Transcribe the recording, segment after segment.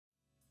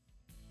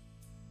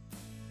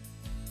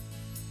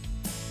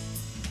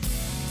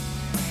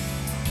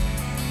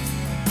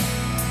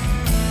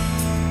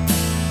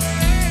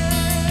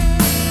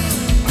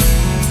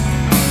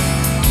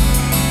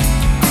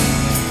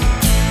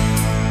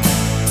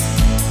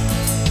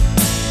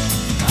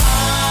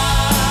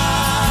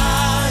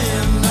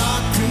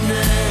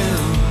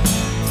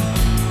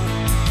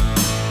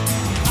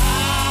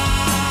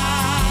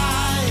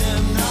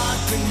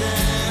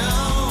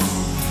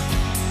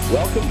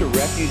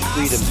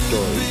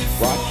Stories,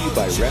 brought to you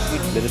by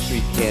Refuge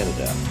Ministries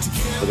Canada.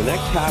 For the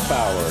next half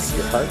hour,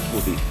 your hearts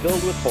will be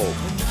filled with hope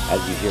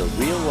as you hear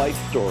real-life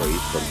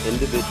stories from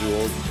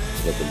individuals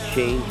that have been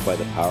changed by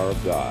the power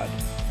of God.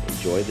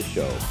 Enjoy the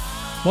show.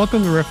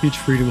 Welcome to Refuge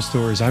Freedom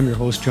Stories. I'm your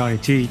host, Johnny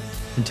T,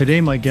 and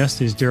today my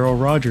guest is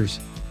Darryl Rodgers.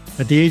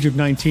 At the age of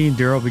 19,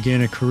 Darryl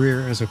began a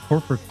career as a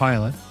corporate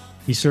pilot.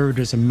 He served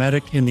as a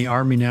medic in the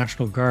Army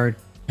National Guard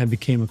and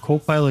became a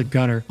co-pilot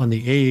gunner on the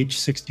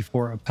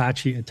AH-64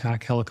 Apache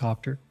attack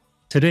helicopter.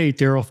 Today,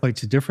 Darryl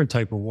fights a different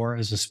type of war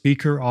as a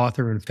speaker,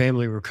 author, and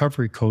family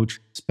recovery coach,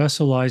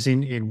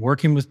 specializing in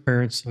working with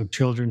parents of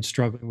children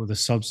struggling with a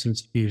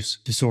substance abuse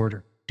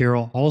disorder.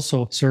 Darryl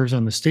also serves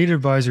on the state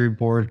advisory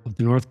board of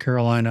the North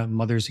Carolina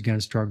Mothers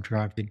Against Drug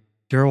Trafficking.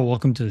 Darryl,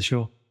 welcome to the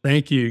show.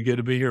 Thank you. Good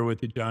to be here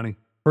with you, Johnny.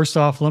 First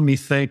off, let me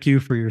thank you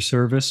for your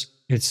service.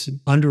 It's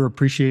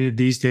underappreciated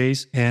these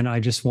days, and I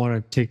just want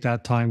to take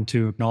that time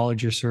to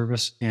acknowledge your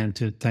service and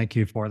to thank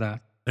you for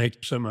that. Thank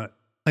you so much.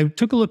 I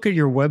took a look at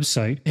your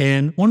website,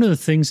 and one of the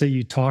things that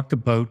you talked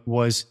about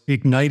was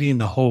igniting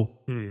the hope.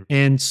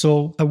 And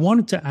so I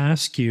wanted to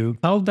ask you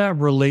how that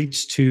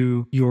relates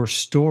to your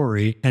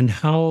story and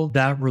how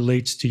that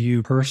relates to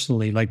you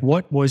personally. Like,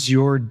 what was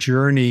your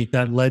journey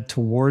that led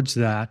towards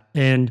that?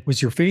 And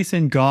was your faith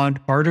in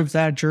God part of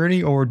that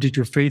journey, or did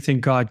your faith in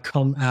God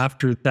come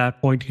after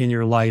that point in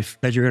your life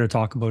that you're going to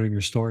talk about in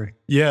your story?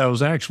 Yeah, it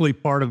was actually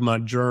part of my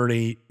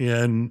journey.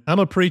 And I'm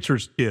a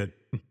preacher's kid.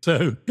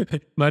 So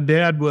my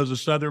dad was a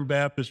Southern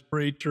Baptist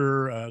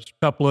preacher, a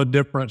couple of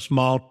different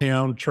small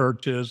town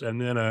churches,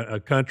 and then a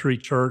country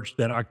church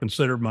that I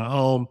considered my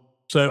home.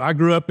 So I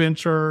grew up in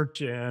church,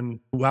 and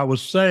I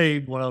was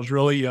saved when I was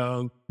really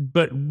young,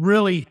 but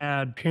really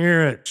had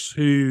parents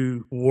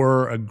who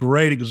were a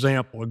great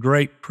example, a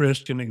great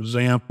Christian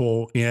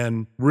example,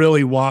 and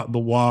really walked the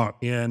walk.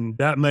 And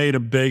that made a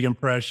big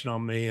impression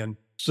on me. And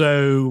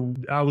so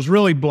I was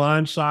really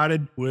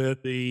blindsided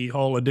with the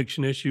whole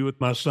addiction issue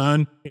with my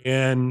son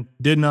and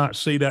did not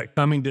see that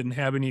coming, didn't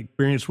have any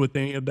experience with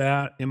any of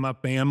that in my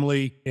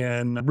family.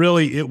 And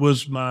really, it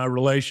was my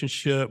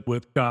relationship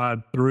with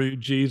God through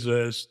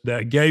Jesus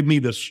that gave me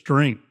the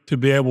strength to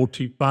be able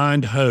to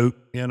find hope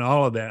in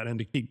all of that and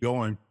to keep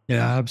going.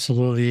 Yeah,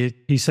 absolutely.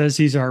 He says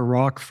he's our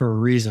rock for a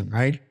reason,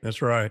 right?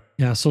 That's right.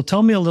 Yeah. So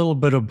tell me a little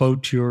bit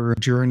about your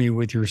journey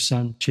with your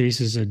son,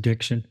 Chase's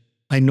addiction.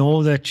 I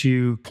know that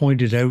you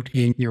pointed out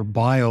in your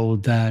bio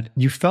that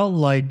you felt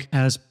like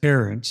as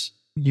parents,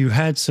 you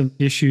had some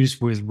issues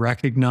with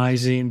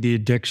recognizing the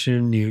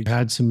addiction. You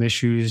had some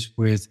issues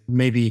with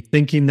maybe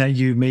thinking that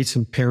you made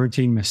some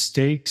parenting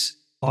mistakes.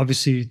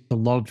 Obviously, the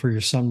love for your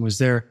son was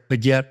there,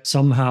 but yet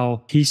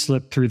somehow he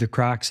slipped through the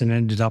cracks and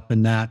ended up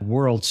in that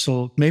world.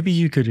 So maybe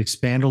you could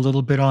expand a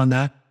little bit on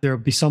that. There'll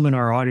be some in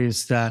our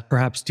audience that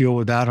perhaps deal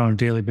with that on a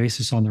daily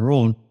basis on their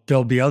own.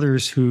 There'll be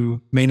others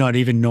who may not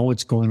even know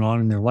what's going on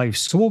in their life.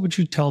 So what would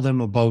you tell them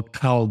about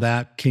how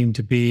that came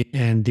to be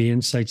and the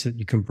insights that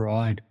you can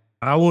provide?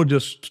 I will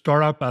just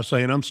start off by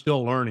saying I'm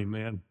still learning,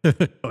 man.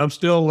 I'm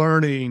still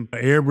learning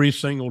every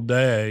single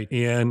day,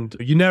 and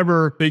you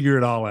never figure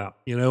it all out.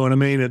 You know what I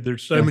mean?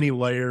 There's so many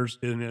layers,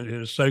 and it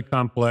is so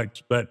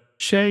complex. But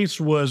Chase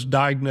was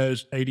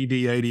diagnosed ADD,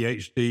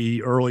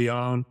 ADHD early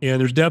on,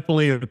 and there's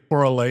definitely a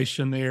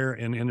correlation there,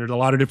 and there's a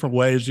lot of different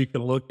ways you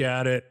can look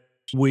at it.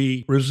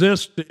 We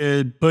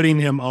resisted putting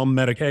him on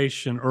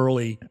medication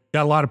early,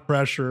 got a lot of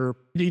pressure.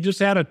 He just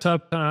had a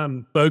tough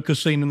time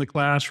focusing in the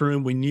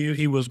classroom. We knew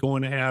he was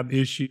going to have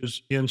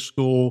issues in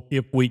school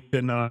if we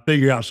could not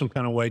figure out some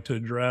kind of way to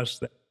address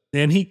that.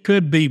 And he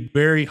could be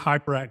very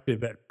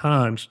hyperactive at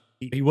times.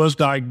 He was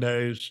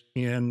diagnosed,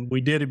 and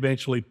we did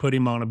eventually put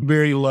him on a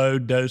very low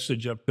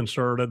dosage of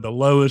Concerta, the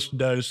lowest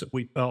dose that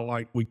we felt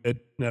like we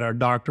could, that our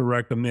doctor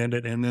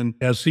recommended. And then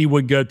as he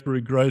would go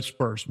through growth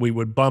spurts, we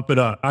would bump it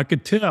up. I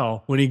could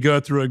tell when he'd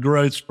go through a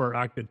growth spurt,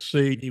 I could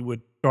see he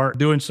would start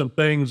doing some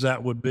things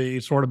that would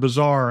be sort of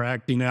bizarre,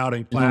 acting out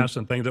in class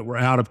and things that were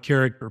out of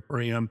character for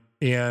him.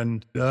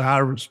 And I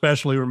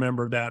especially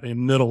remember that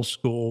in middle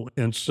school.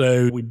 And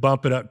so we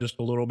bump it up just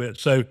a little bit.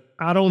 So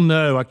I don't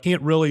know. I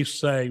can't really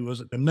say,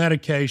 was it the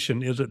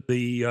medication? Is it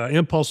the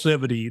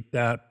impulsivity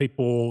that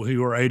people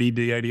who are ADD,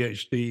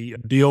 ADHD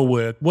deal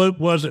with? What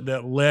was it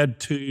that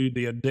led to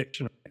the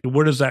addiction?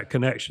 Where does that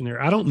connection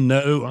there? I don't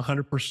know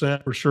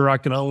 100% for sure. I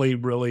can only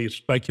really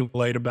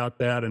speculate about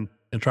that and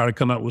try to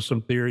come up with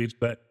some theories,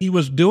 but he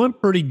was doing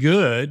pretty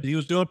good. He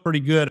was doing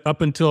pretty good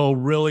up until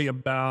really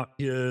about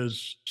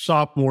his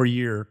sophomore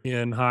year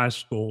in high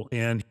school.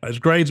 And his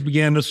grades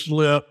began to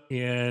slip,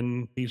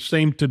 and he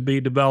seemed to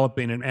be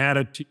developing an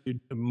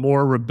attitude,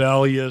 more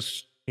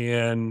rebellious,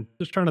 and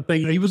just trying to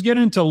think. He was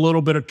getting into a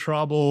little bit of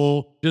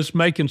trouble, just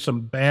making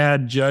some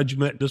bad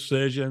judgment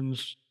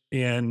decisions,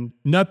 and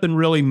nothing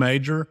really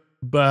major.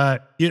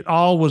 But it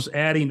all was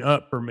adding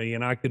up for me,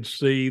 and I could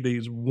see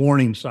these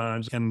warning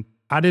signs. And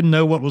I didn't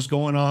know what was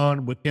going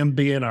on with him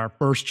being our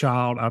first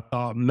child. I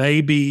thought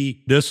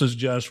maybe this is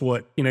just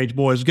what teenage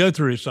boys go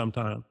through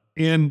sometimes.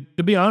 And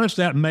to be honest,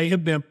 that may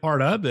have been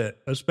part of it,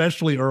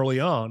 especially early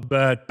on.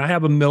 But I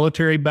have a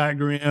military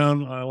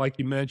background, like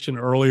you mentioned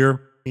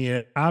earlier.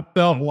 And I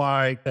felt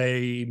like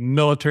a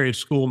military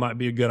school might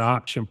be a good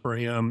option for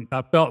him.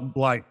 I felt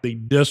like the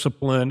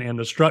discipline and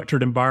the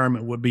structured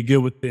environment would be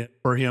good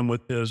for him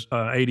with his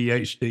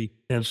ADHD.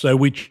 And so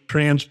we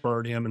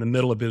transferred him in the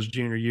middle of his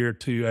junior year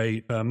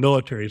to a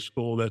military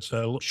school that's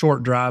a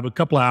short drive, a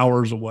couple of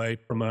hours away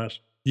from us.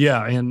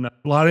 Yeah, and a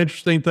lot of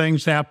interesting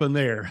things happened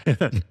there.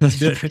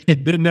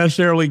 Didn't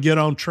necessarily get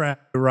on track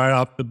right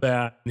off the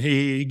bat.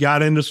 He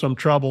got into some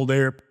trouble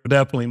there,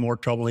 definitely more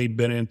trouble he'd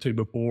been into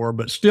before,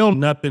 but still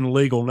nothing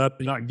legal,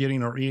 not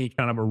getting or any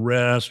kind of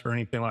arrest or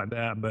anything like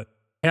that. But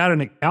had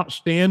an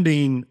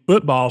outstanding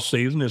football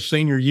season his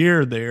senior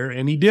year there,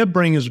 and he did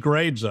bring his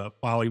grades up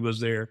while he was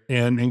there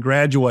and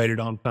graduated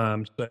on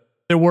time. So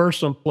there were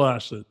some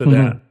pluses to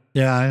that.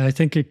 Yeah, I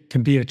think it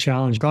can be a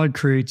challenge. God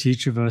creates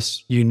each of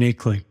us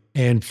uniquely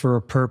and for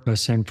a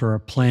purpose and for a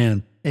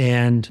plan.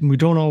 And we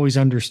don't always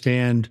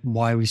understand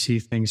why we see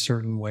things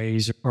certain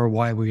ways or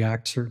why we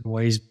act certain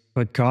ways,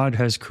 but God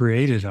has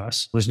created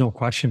us. There's no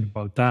question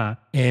about that.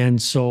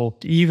 And so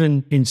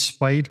even in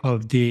spite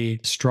of the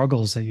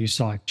struggles that you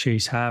saw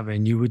Chase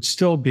having, you would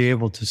still be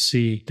able to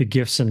see the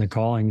gifts and the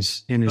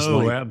callings in his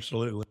life. Oh,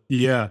 absolutely.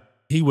 Yeah.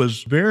 He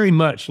was very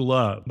much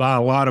loved by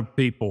a lot of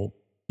people.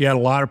 He had a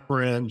lot of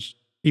friends.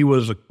 He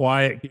was a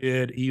quiet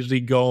kid,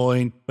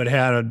 easygoing, but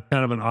had a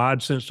kind of an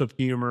odd sense of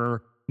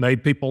humor,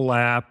 made people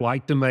laugh,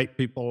 liked to make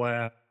people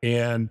laugh.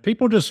 And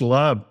people just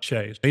loved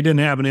Chase. He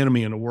didn't have an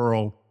enemy in the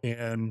world.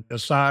 And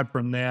aside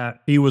from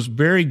that, he was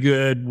very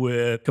good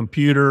with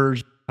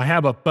computers. I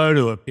have a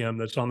photo of him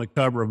that's on the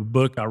cover of a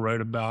book I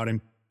wrote about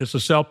him. It's a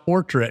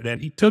self-portrait,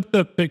 and he took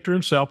the picture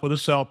himself with a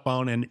cell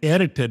phone and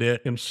edited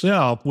it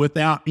himself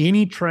without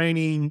any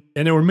training.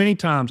 And there were many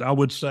times I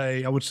would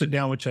sit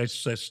down with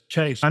Chase and say,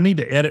 Chase, I need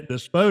to edit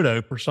this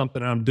photo for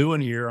something I'm doing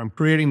here. I'm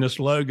creating this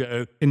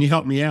logo. Can you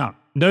help me out?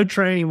 No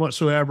training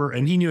whatsoever.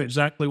 And he knew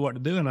exactly what to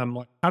do. And I'm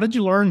like, how did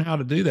you learn how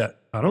to do that?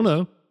 I don't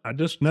know. I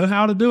just know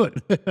how to do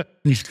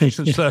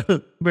it.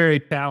 So very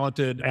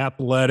talented,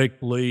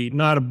 athletically,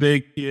 not a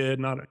big kid,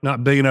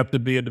 not big enough to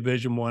be a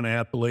Division I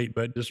athlete,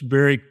 but just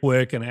very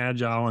quick and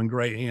agile and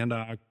great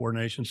hand-eye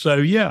coordination. So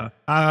yeah,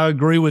 I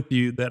agree with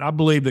you that I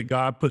believe that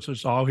God puts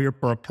us all here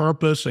for a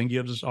purpose and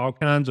gives us all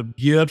kinds of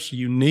gifts,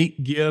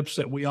 unique gifts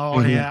that we all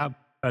have.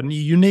 A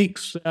unique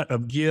set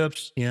of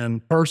gifts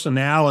and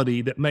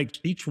personality that makes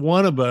each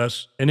one of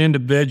us an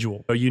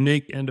individual, a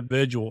unique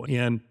individual.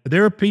 And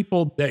there are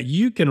people that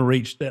you can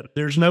reach that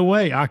there's no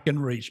way I can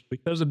reach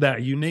because of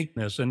that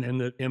uniqueness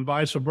and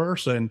vice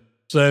versa. And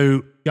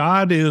so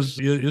God is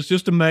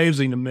just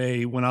amazing to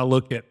me when I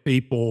look at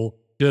people,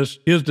 just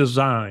his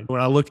design,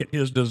 when I look at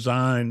his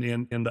design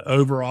and the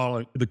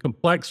overall, the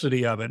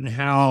complexity of it and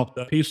how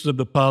the pieces of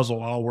the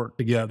puzzle all work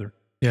together.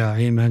 Yeah,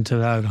 amen to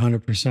that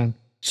 100%.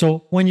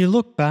 So when you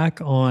look back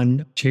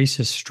on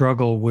Chase's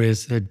struggle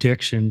with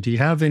addiction, do you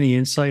have any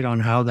insight on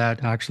how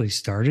that actually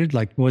started?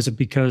 Like, was it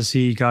because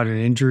he got an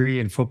injury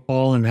in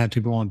football and had to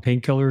go on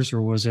painkillers,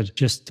 or was it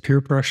just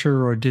peer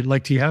pressure? Or do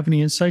you have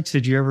any insights?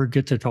 Did you ever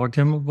get to talk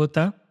to him about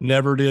that?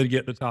 Never did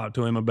get to talk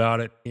to him about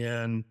it.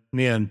 And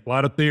man, a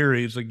lot of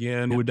theories,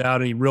 again,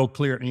 without any real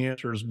clear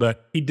answers.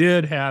 But he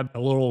did have a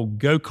little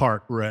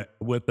go-kart wreck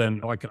with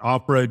an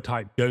off-road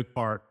type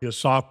go-kart his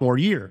sophomore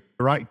year,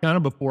 right kind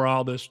of before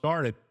all this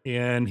started.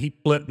 And he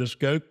flipped this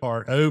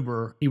go-kart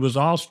over. He was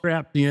all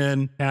strapped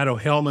in, had a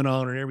helmet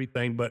on and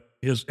everything, but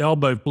his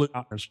elbow flew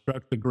out and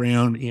struck the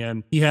ground.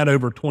 And he had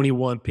over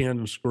 21 pins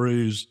and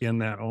screws in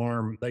that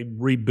arm. They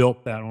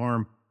rebuilt that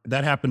arm.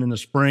 That happened in the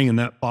spring, and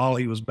that fall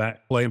he was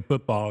back playing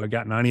football. He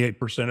got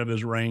 98% of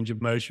his range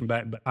of motion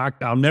back. But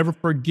I'll never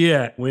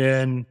forget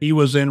when he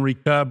was in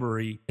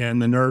recovery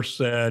and the nurse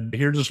said,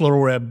 here's this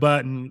little red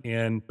button,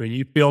 and when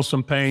you feel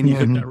some pain, you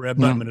hit that red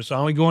button, but it's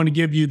only going to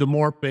give you the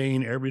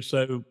morphine every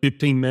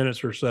 15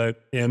 minutes or so.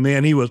 And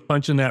man, he was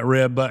punching that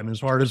red button as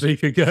hard as he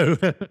could go.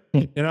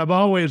 And I've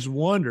always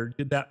wondered,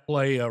 did that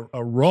play a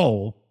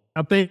role?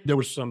 I think there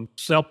was some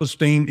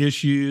self-esteem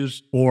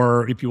issues,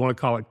 or if you want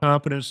to call it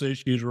confidence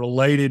issues,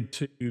 related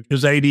to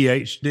his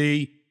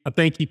ADHD. I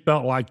think he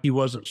felt like he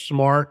wasn't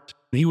smart.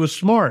 He was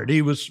smart.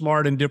 He was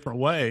smart in different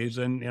ways.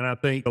 And I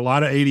think a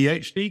lot of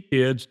ADHD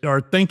kids are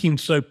thinking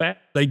so fast,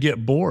 they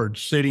get bored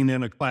sitting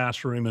in a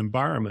classroom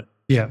environment.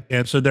 Yeah.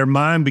 And so their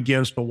mind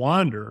begins to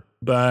wander.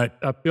 But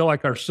I feel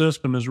like our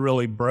system is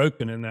really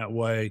broken in that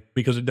way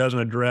because it doesn't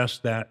address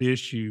that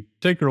issue,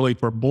 particularly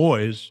for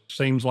boys.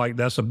 Seems like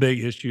that's a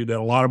big issue that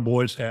a lot of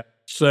boys have.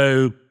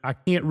 So I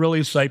can't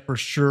really say for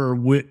sure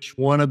which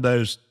one of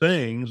those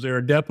things. There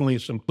are definitely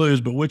some clues,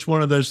 but which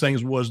one of those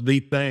things was the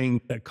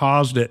thing that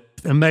caused it?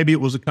 And maybe it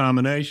was a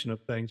combination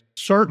of things.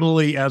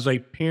 Certainly as a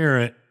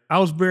parent, I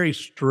was very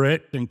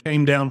strict and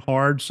came down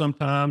hard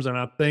sometimes. And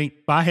I think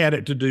if I had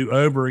it to do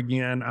over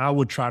again, I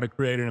would try to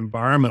create an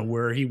environment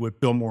where he would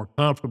feel more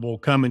comfortable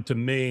coming to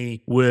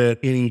me with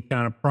any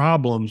kind of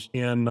problems.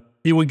 And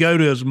he would go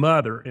to his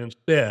mother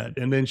instead.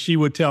 And then she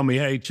would tell me,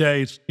 hey,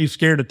 Chase, he's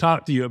scared to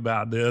talk to you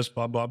about this,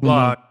 blah, blah,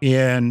 blah.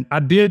 And I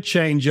did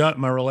change up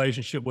my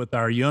relationship with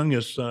our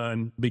youngest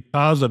son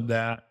because of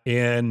that.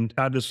 And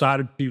I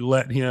decided to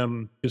let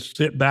him just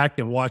sit back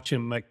and watch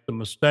him make the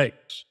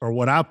mistakes, or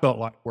what I felt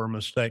like were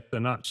mistakes,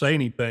 and not say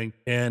anything.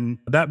 And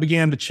that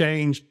began to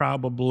change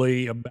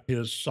probably about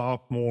his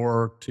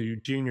sophomore to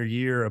junior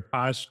year of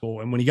high school.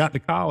 And when he got to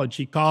college,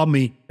 he called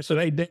me and said,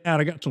 hey, Dad,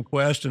 I got some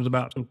questions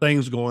about some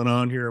things going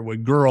on here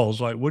with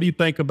girls. Like, what do you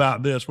think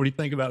about this? What do you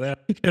think about that?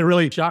 It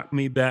really shocked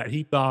me that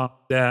he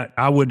thought that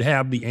I would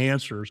have the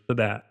answers to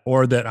that,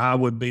 or that I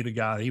would be the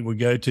guy that he would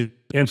go to.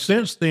 And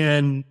since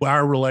then,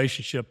 our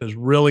relationship has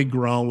really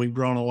grown. We've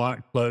grown a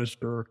lot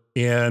closer.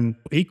 And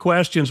he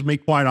questions me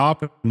quite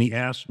often. He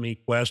asks me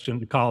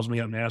questions. He calls me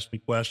up and asks me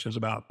questions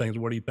about things.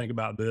 What do you think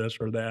about this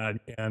or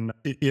that? And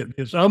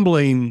it's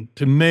humbling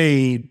to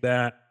me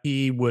that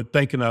he would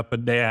think enough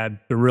of Dad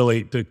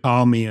to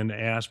call me and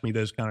to ask me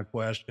those kind of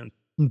questions.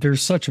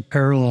 There's such a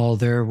parallel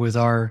there with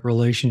our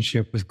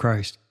relationship with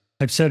Christ.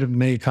 I've said it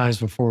many times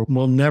before,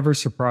 we'll never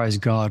surprise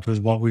God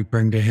with what we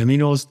bring to him. He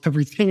knows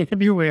everything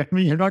anyway. I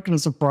mean, you're not going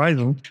to surprise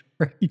him,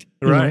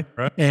 right?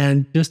 Right.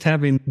 And just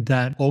having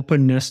that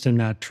openness and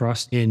that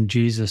trust in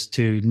Jesus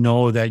to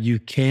know that you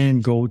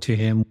can go to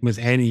him with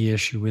any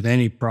issue, with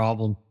any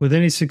problem, with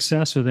any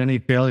success, with any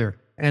failure.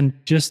 And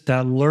just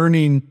that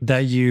learning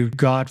that you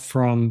got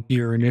from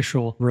your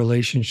initial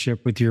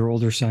relationship with your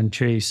older son,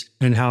 Chase,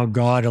 and how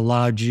God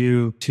allowed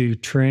you to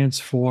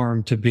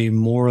transform to be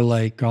more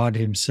like God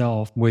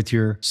himself with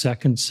your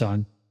second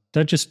son,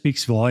 that just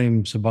speaks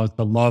volumes about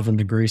the love and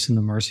the grace and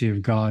the mercy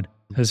of God.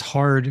 As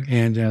hard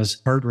and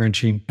as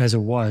heart-wrenching as it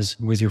was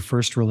with your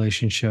first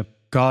relationship,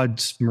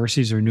 God's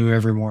mercies are new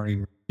every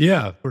morning.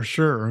 Yeah, for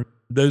sure.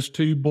 Those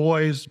two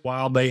boys,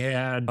 while they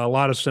had a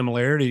lot of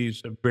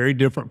similarities, have very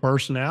different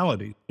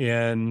personalities.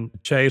 And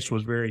Chase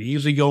was very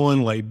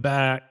easygoing, laid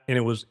back, and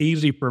it was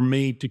easy for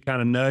me to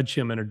kind of nudge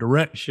him in a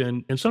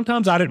direction. And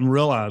sometimes I didn't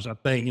realize, I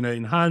think,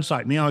 in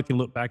hindsight, now I can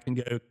look back and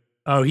go,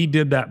 oh, he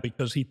did that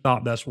because he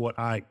thought that's what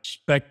I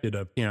expected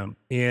of him.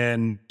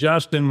 And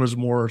Justin was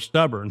more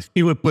stubborn.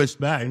 He would push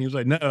back and he was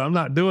like, no, I'm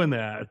not doing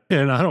that.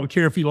 And I don't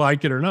care if you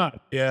like it or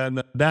not.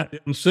 And that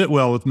didn't sit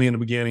well with me in the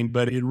beginning,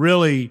 but it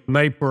really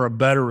made for a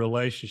better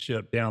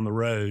relationship down the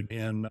road.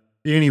 And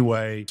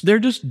anyway, they're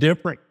just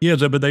different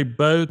kids, but they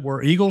both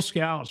were Eagle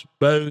Scouts,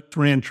 both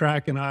ran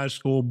track in high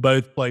school,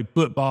 both played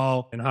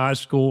football in high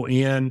school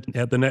and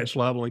at the next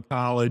level in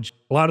college.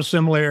 A lot of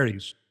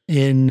similarities.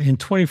 In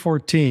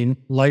 2014,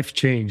 life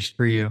changed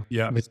for you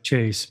with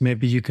Chase.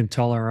 Maybe you can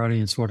tell our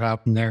audience what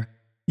happened there.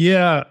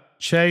 Yeah,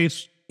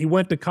 Chase, he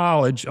went to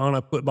college on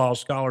a football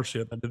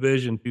scholarship, a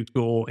Division II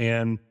school,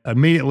 and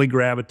immediately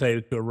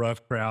gravitated to a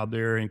rough crowd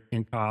there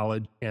in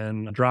college,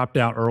 and dropped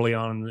out early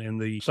on in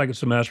the second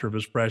semester of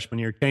his freshman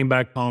year, came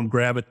back home,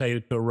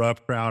 gravitated to a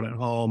rough crowd at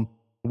home.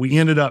 We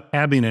ended up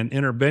having an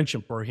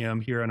intervention for him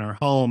here in our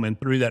home, and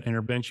through that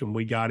intervention,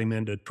 we got him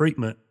into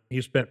treatment. He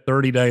spent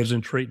 30 days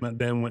in treatment,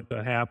 then went to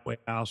a halfway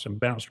house and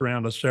bounced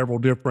around to several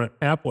different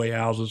halfway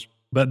houses.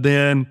 But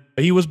then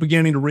he was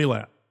beginning to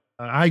relapse.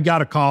 I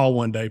got a call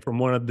one day from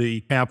one of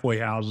the halfway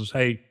houses.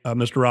 Hey,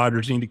 Mr.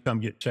 Rodgers, you need to come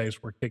get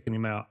Chase. We're kicking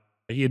him out.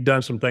 He had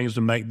done some things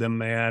to make them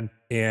mad.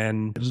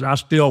 And I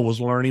still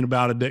was learning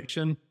about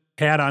addiction.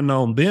 Had I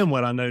known then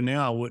what I know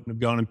now, I wouldn't have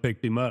gone and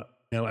picked him up.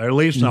 Or at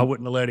least I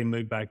wouldn't have let him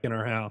move back in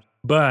our house.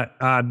 But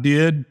I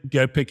did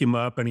go pick him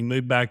up, and he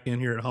moved back in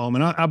here at home.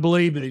 And I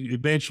believe that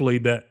eventually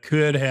that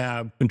could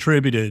have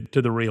contributed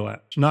to the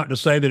relapse. Not to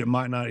say that it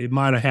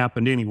might have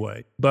happened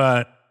anyway.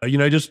 But,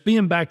 just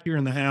being back here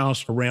in the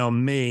house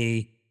around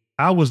me,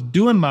 I was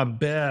doing my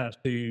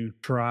best to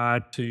try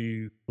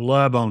to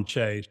love on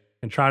Chase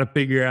and try to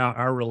figure out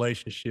our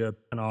relationship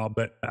and all.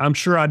 But I'm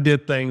sure I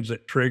did things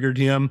that triggered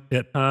him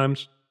at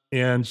times.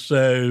 And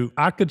so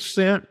I could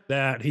sense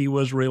that he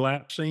was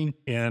relapsing,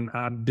 and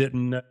I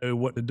didn't know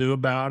what to do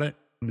about it.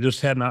 I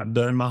just had not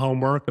done my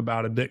homework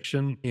about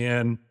addiction.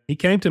 And he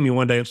came to me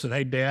one day and said,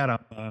 hey, Dad,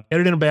 I'm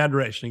headed in a bad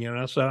direction again.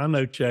 And I said, I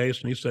know,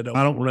 Chase. And he said,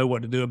 I don't know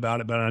what to do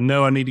about it, but I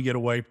know I need to get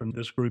away from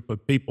this group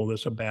of people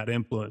that's a bad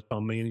influence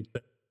on me. And he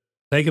said,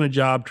 taking a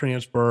job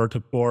transfer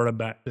to Florida,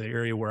 back to the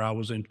area where I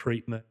was in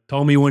treatment.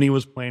 Told me when he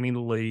was planning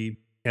to leave.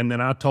 And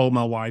then I told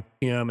my wife,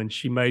 Kim, and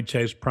she made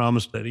Chase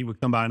promise that he would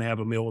come by and have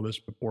a meal with us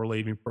before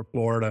leaving for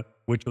Florida,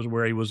 which was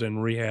where he was in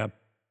rehab.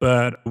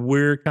 But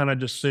we're kind of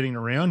just sitting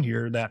around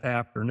here that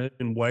afternoon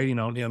and waiting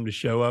on him to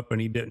show up,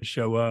 and he didn't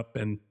show up.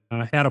 And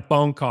I had a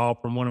phone call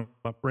from one of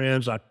my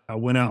friends. I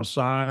went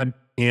outside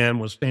and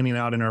was standing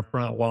out in our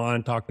front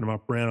lawn talking to my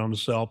friend on the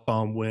cell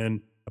phone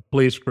when a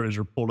police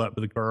cruiser pulled up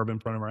to the curb in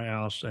front of our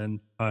house.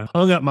 And I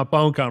hung up my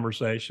phone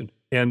conversation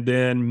and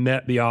then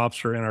met the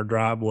officer in our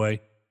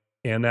driveway.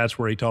 And that's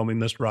where he told me,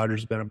 Mr.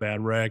 Rodgers has been a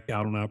bad wreck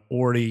out on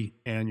I-40,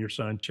 and your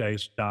son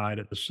Chase died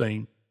at the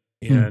scene.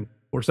 And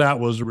of course, that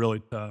was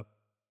really tough.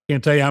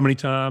 Can't tell you how many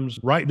times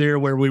right there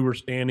where we were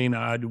standing,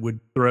 I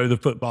would throw the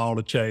football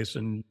to Chase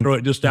and throw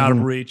it just out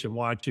of reach and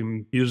watch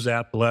him use his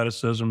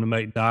athleticism to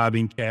make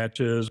diving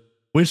catches.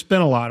 we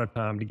spent a lot of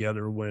time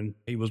together when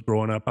he was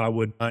growing up. I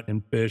would hunt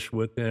and fish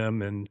with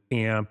him and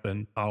camp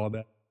and all of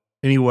that.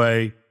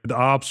 Anyway, the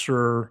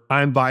officer,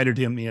 I invited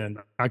him in.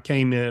 I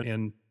came in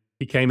and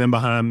he came in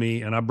behind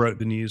me, and I broke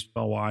the news to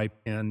my wife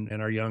and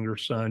our younger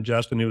son,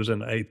 Justin, who was in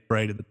the 8th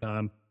grade at the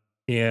time.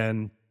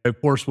 And of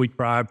course, we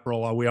cried for a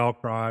while. We all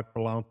cried for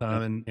a long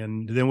time.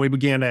 And then we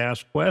began to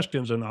ask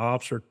questions, and the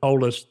officer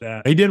told us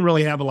that he didn't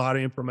really have a lot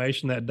of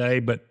information that day,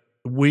 but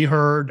we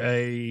heard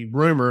a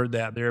rumor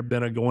that there had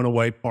been a going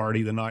away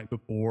party the night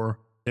before.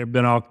 There had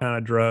been all kind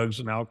of drugs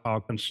and alcohol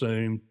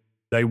consumed.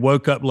 They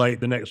woke up late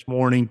the next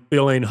morning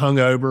feeling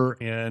hungover,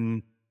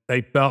 and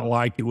they felt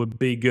like it would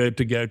be good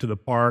to go to the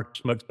park,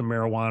 smoke some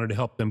marijuana to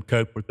help them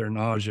cope with their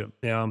nausea.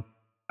 Now,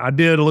 I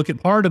did look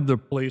at part of the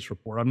police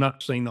report. I've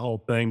not seen the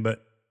whole thing,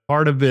 but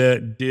part of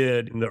it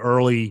did, in the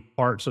early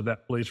parts of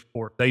that police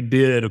report, they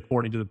did,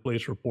 according to the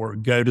police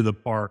report, go to the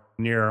park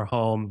near our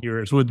home here.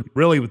 It's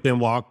really within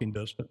walking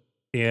distance.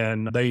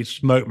 And they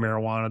smoked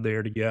marijuana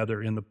there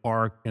together in the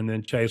park. And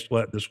then Chase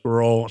let this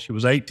girl, she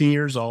was 18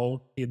 years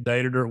old. He had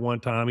dated her at one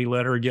time. He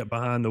let her get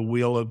behind the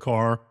wheel of the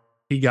car.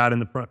 He got in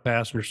the front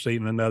passenger seat,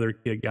 and another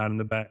kid got in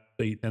the back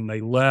seat. And they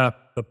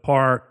left the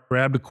park,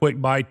 grabbed a quick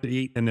bite to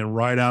eat, and then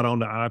right out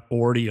onto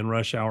I-40 in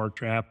rush hour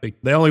traffic.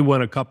 They only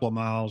went a couple of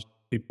miles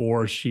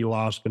before she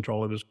lost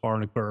control of his car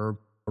in a curve,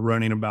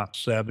 running about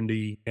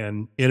 70,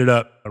 and ended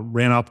up,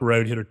 ran off the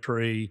road, hit a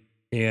tree,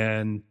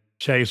 and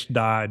Chase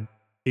died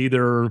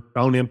either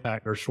on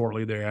impact or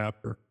shortly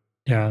thereafter.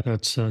 Yeah,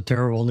 that's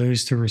terrible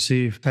news to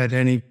receive at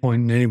any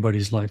point in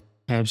anybody's life.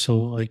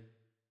 Absolutely.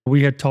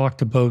 We had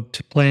talked about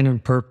plan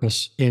and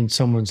purpose in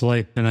someone's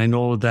life, and I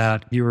know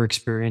that your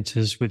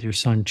experiences with your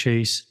son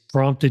Chase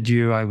prompted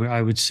you,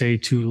 I would say,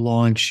 to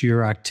launch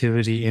your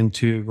activity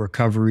into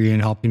recovery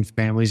and helping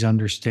families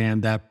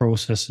understand that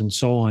process and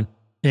so on.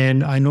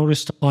 And I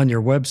noticed on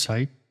your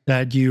website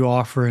that you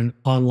offer an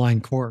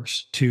online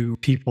course to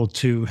people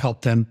to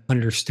help them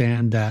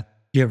understand that.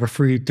 You have a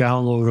free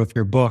download of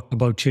your book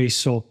about Chase.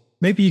 So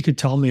maybe you could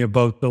tell me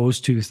about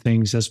those two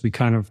things as we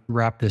kind of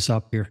wrap this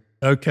up here.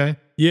 Okay.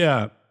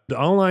 Yeah. The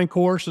online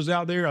course is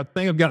out there. I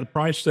think I've got the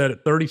price set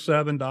at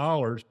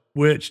 $37,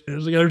 which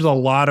is, there's a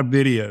lot of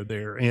video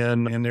there.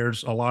 And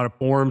there's a lot of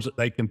forms that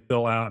they can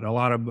fill out and a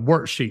lot of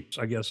worksheets,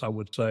 I guess I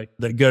would say,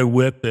 that go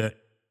with it.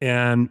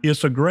 And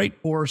it's a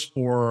great course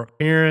for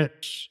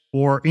parents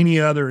or any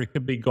other, it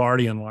could be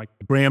guardian, like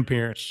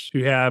grandparents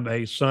who have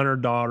a son or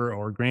daughter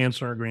or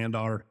grandson or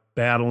granddaughter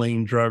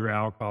battling drug or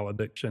alcohol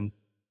addiction.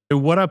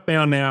 And what I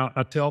found out,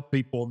 I tell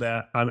people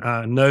that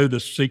I know the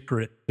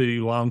secret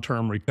to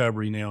long-term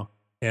recovery now,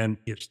 and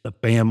it's the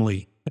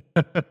family.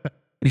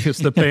 It's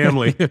the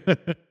family.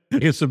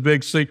 It's a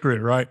big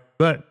secret, right?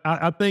 But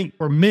I think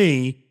for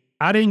me,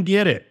 I didn't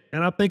get it.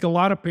 And I think a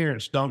lot of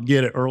parents don't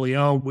get it early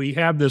on. We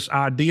have this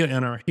idea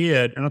in our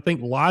head, and I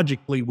think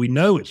logically we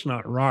know it's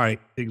not right,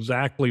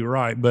 exactly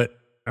right. But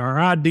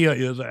our idea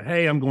is that,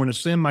 hey, I'm going to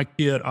send my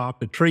kid off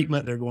to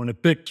treatment. They're going to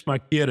fix my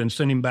kid and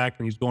send him back,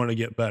 and he's going to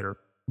get better.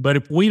 But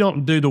if we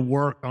don't do the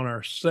work on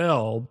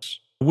ourselves,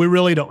 we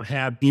really don't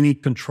have any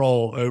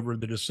control over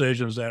the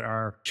decisions that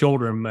our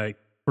children make,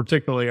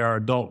 particularly our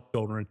adult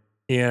children.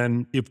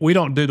 And if we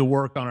don't do the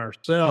work on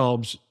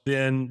ourselves,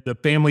 then the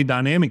family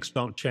dynamics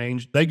don't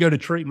change. They go to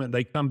treatment,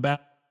 they come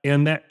back,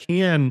 and that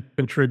can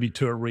contribute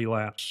to a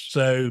relapse.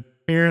 So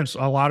parents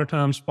a lot of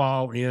times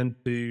fall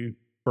into,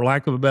 for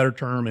lack of a better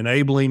term,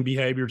 enabling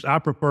behaviors. I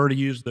prefer to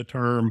use the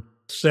term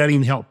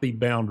setting healthy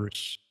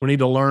boundaries. We need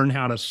to learn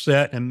how to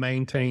set and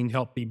maintain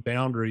healthy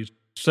boundaries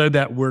so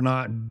that we're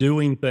not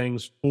doing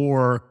things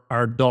for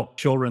our adult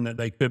children that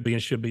they could be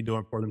and should be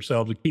doing for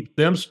themselves. It keeps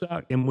them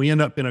stuck, and we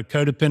end up in a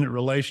codependent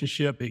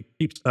relationship. It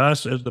keeps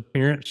us as the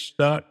parents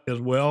stuck as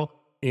well.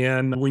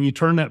 And when you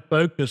turn that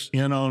focus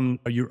in on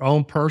your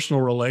own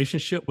personal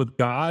relationship with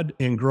God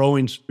and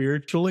growing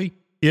spiritually,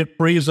 it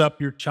frees up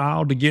your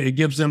child to it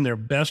gives them their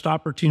best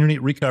opportunity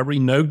at recovery,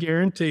 no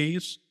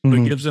guarantees, but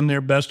it gives them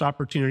their best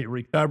opportunity at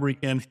recovery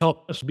and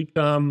help us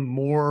become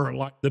more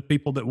like the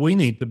people that we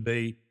need to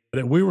be,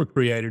 that we were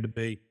created to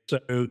be. So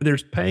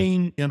there's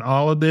pain in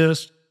all of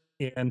this,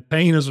 and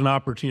pain is an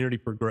opportunity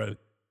for growth.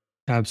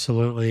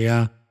 Absolutely,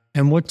 yeah.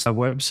 And what's a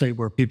website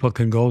where people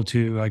can go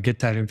to get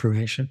that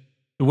information?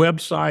 The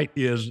website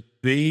is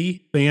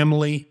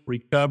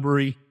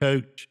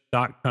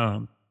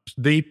thefamilyrecoverycoach.com.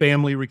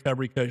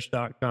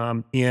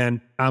 thefamilyrecoverycoach.com.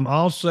 And I'm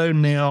also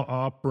now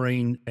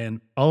offering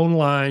an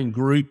online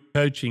group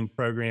coaching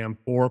program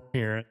for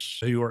parents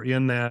who are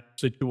in that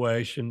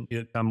situation.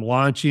 I'm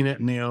launching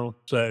it now.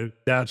 So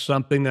that's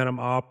something that I'm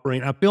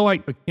offering. I feel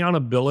like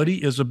accountability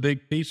is a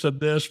big piece of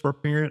this for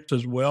parents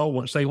as well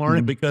once they learn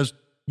it, because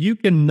you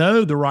can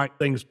know the right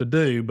things to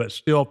do, but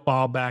still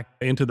fall back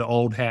into the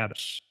old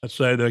habits.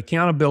 So the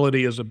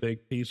accountability is a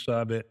big piece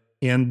of it.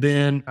 And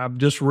then I've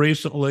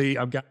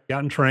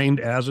gotten trained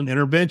as an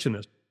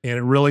interventionist, and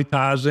it really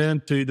ties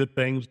into the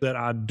things that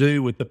I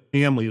do with the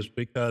families,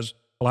 because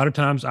a lot of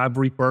times I've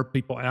referred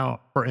people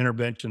out for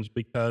interventions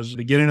because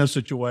they get in a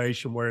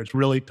situation where it's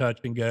really touch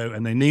and go,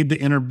 and they need the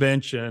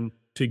intervention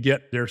to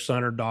get their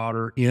son or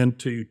daughter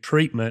into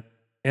treatment.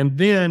 And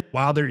then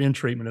while they're in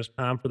treatment, it's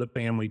time for the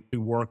family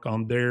to work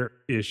on their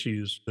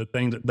issues, the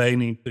things that they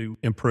need to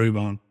improve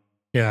on.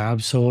 Yeah,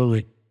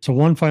 absolutely. So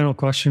one final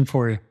question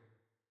for you.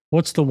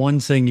 What's the one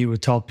thing you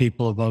would tell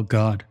people about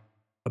God?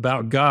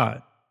 About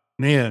God,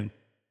 man,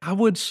 I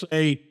would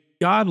say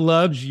God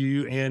loves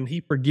you and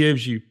he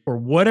forgives you for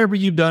whatever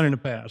you've done in the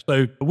past.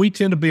 So we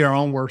tend to be our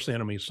own worst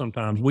enemies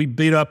sometimes. We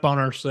beat up on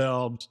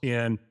ourselves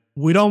and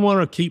we don't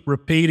want to keep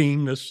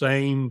repeating the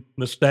same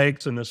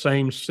mistakes and the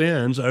same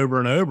sins over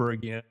and over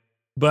again.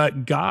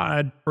 But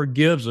God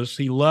forgives us.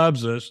 He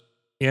loves us.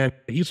 And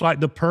he's like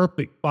the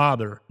perfect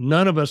father.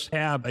 None of us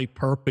have a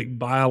perfect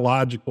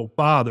biological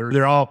father.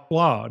 They're all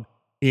flawed.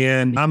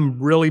 And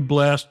I'm really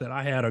blessed that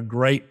I had a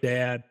great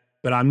dad.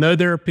 But I know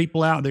there are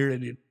people out there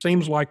that it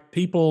seems like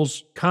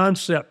people's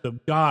concept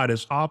of God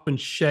is often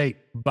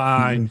shaped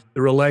by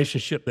the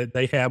relationship that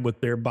they have with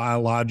their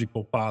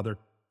biological father.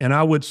 And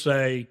I would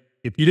say,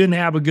 if you didn't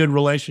have a good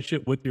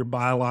relationship with your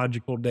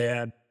biological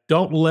dad,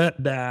 don't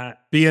let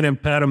that be an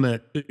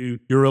impediment to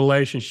your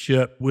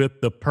relationship with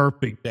the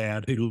perfect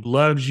dad who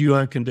loves you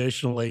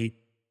unconditionally,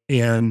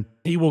 and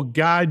he will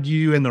guide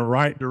you in the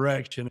right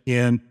direction.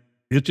 And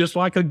it's just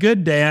like a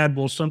good dad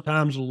will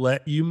sometimes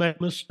let you make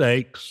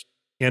mistakes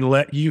and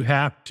let you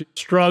have to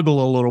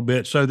struggle a little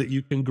bit so that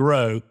you can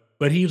grow.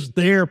 But he's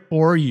there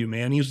for you,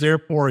 man. He's there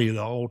for you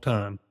the whole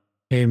time.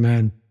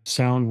 Amen.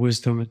 Sound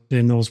wisdom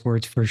in those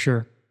words for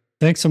sure.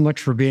 Thanks so much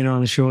for being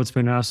on the show. It's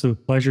been an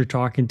absolute pleasure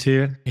talking to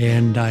you.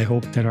 And I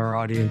hope that our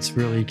audience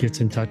really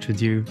gets in touch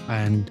with you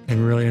and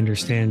really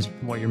understands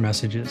what your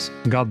message is.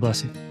 God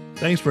bless you.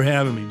 Thanks for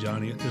having me,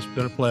 Johnny. It's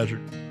been a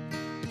pleasure.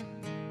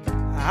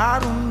 I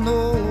don't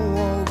know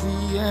all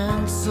the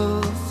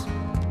answers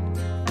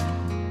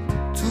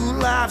to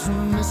life's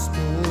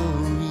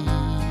mystery,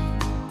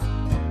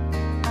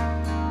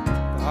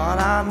 but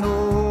I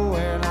know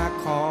when I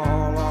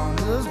call on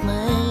his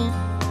name,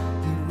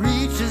 he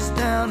reaches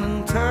down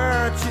and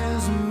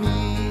touches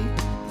me.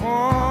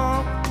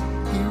 Oh,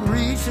 he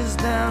reaches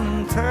down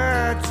and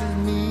touches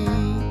me.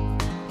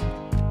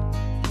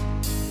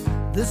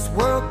 This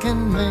world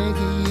can make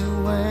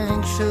you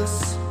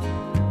anxious.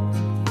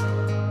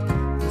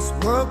 This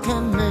world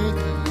can make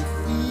you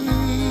feel.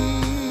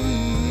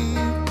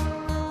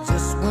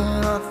 Just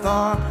when I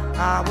thought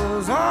I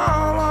was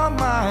all on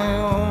my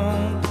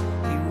own,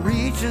 he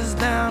reaches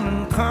down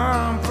and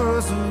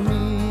comforts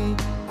me.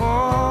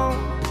 Oh,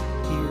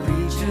 he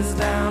reaches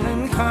down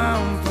and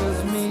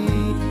comforts me.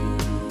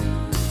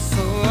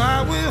 So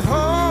I will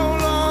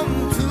hold on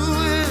to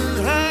his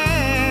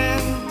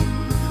hand.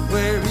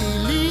 Where he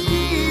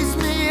leads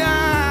me,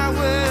 I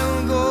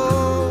will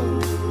go.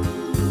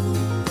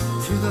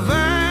 To the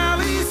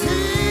valleys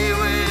he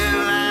will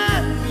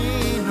let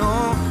me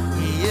know.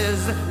 He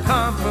is the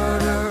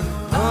comforter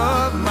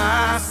of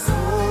my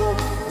soul.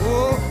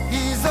 Oh,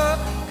 he's a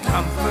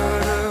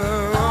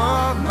comforter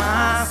of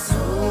my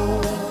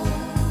soul.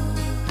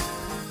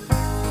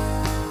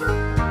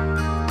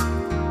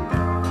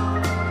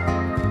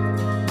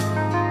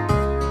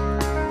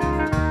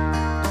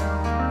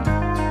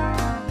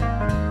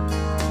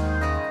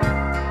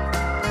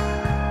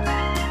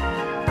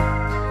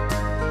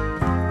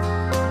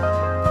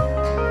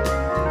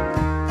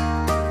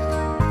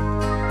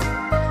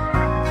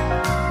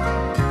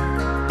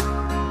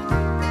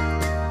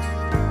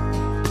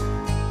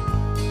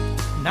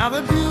 Now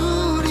the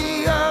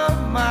beauty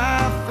of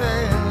my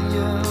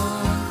failure,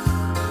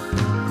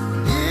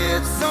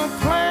 it's so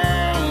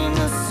plain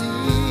to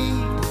see.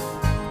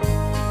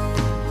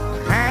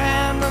 The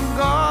hand of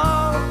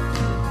God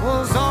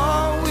was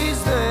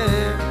always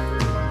there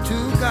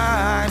to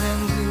guide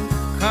and to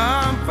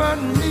comfort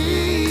me.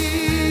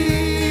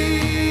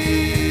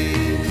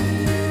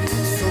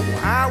 So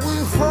I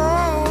will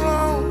hold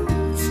on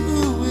to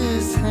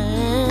his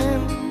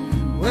hand.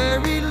 Where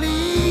he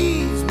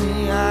leads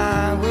me,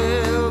 I will.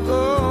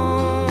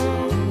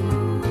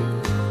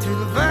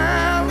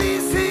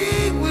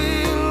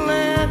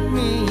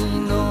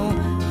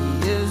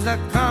 The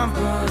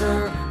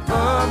comforter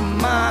of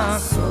my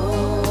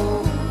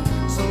soul.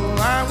 So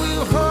I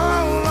will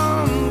hold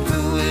on to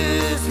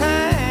his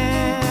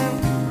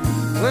hand.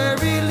 Where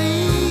he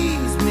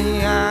leads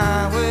me,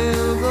 I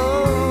will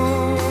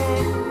go.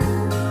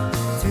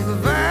 To the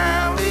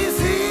valleys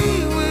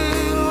he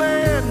will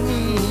let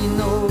me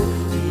know.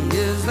 He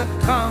is the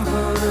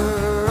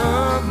comforter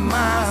of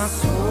my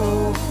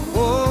soul.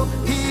 Oh,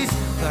 he's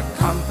the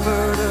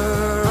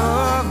comforter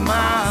of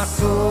my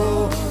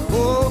soul.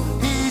 Oh,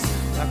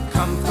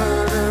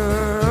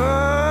 comforter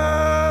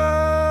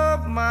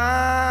of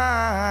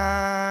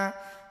my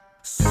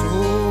soul.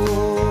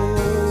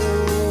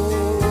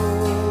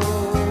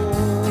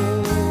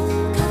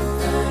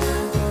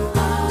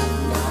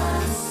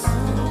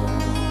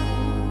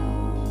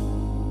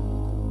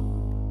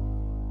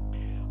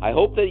 I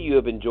hope that you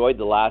have enjoyed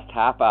the last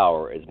half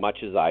hour as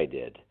much as I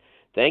did.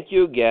 Thank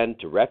you again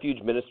to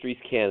Refuge Ministries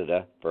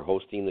Canada for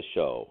hosting the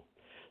show.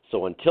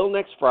 So until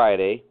next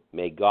Friday,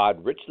 may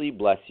God richly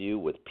bless you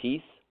with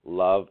peace,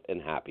 love,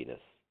 and happiness.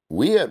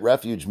 We at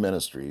Refuge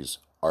Ministries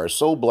are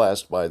so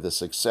blessed by the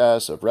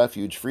success of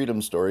Refuge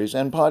Freedom Stories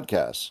and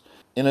podcasts.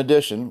 In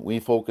addition, we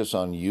focus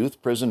on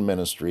youth prison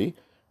ministry,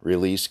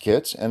 release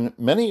kits, and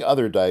many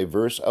other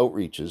diverse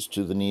outreaches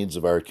to the needs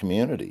of our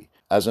community.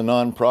 As a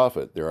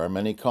nonprofit, there are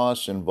many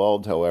costs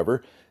involved,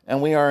 however, and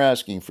we are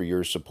asking for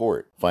your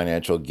support.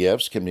 Financial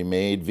gifts can be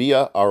made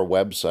via our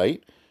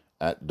website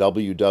at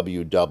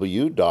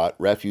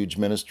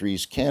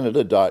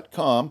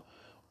www.refugeministriescanada.com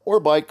or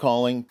by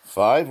calling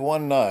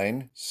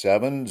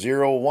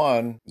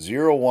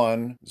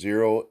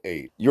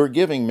 519-701-0108. Your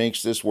giving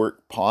makes this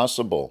work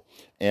possible,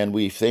 and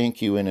we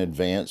thank you in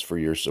advance for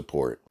your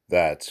support.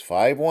 That's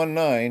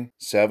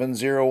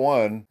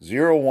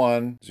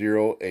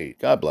 519-701-0108.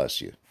 God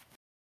bless you.